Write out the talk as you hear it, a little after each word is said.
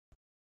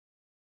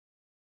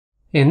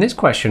In this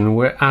question,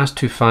 we're asked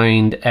to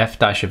find f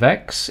dash of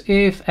x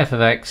if f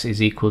of x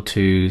is equal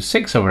to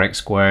 6 over x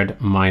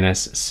squared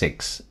minus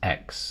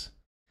 6x.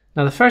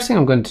 Now the first thing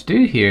I'm going to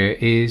do here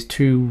is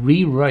to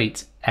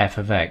rewrite f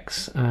of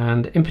x,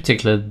 and in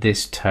particular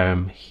this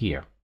term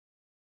here.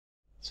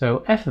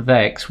 So f of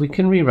x we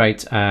can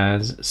rewrite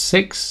as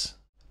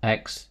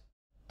 6x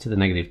to the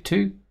negative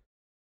 2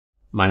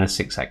 minus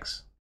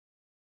 6x.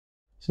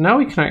 So now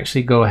we can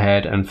actually go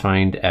ahead and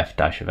find f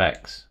dash of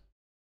x.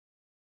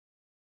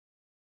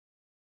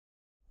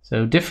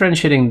 So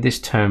differentiating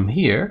this term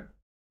here,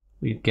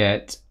 we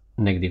get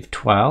negative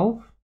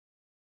 12x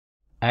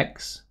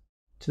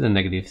to the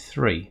negative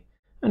 3.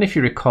 And if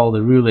you recall,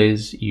 the rule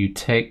is you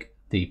take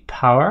the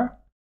power,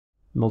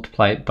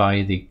 multiply it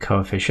by the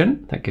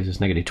coefficient, that gives us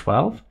negative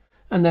 12,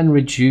 and then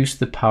reduce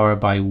the power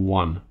by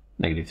 1,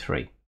 negative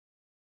 3.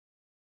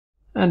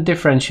 And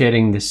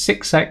differentiating the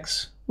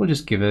 6x will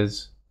just give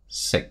us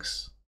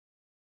 6.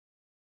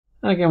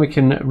 And again, we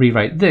can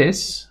rewrite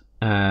this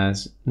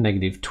as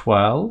negative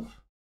 12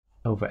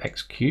 over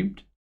x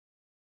cubed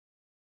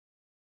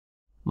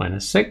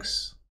minus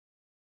 6.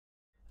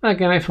 And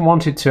again, if I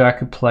wanted to, I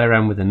could play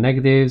around with the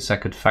negatives, I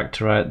could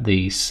factor out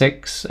the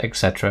 6,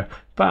 etc.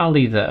 But I'll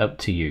leave that up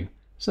to you.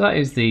 So that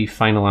is the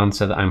final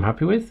answer that I'm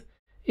happy with.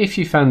 If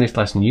you found this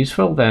lesson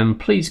useful, then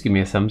please give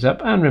me a thumbs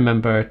up and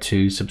remember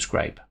to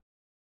subscribe.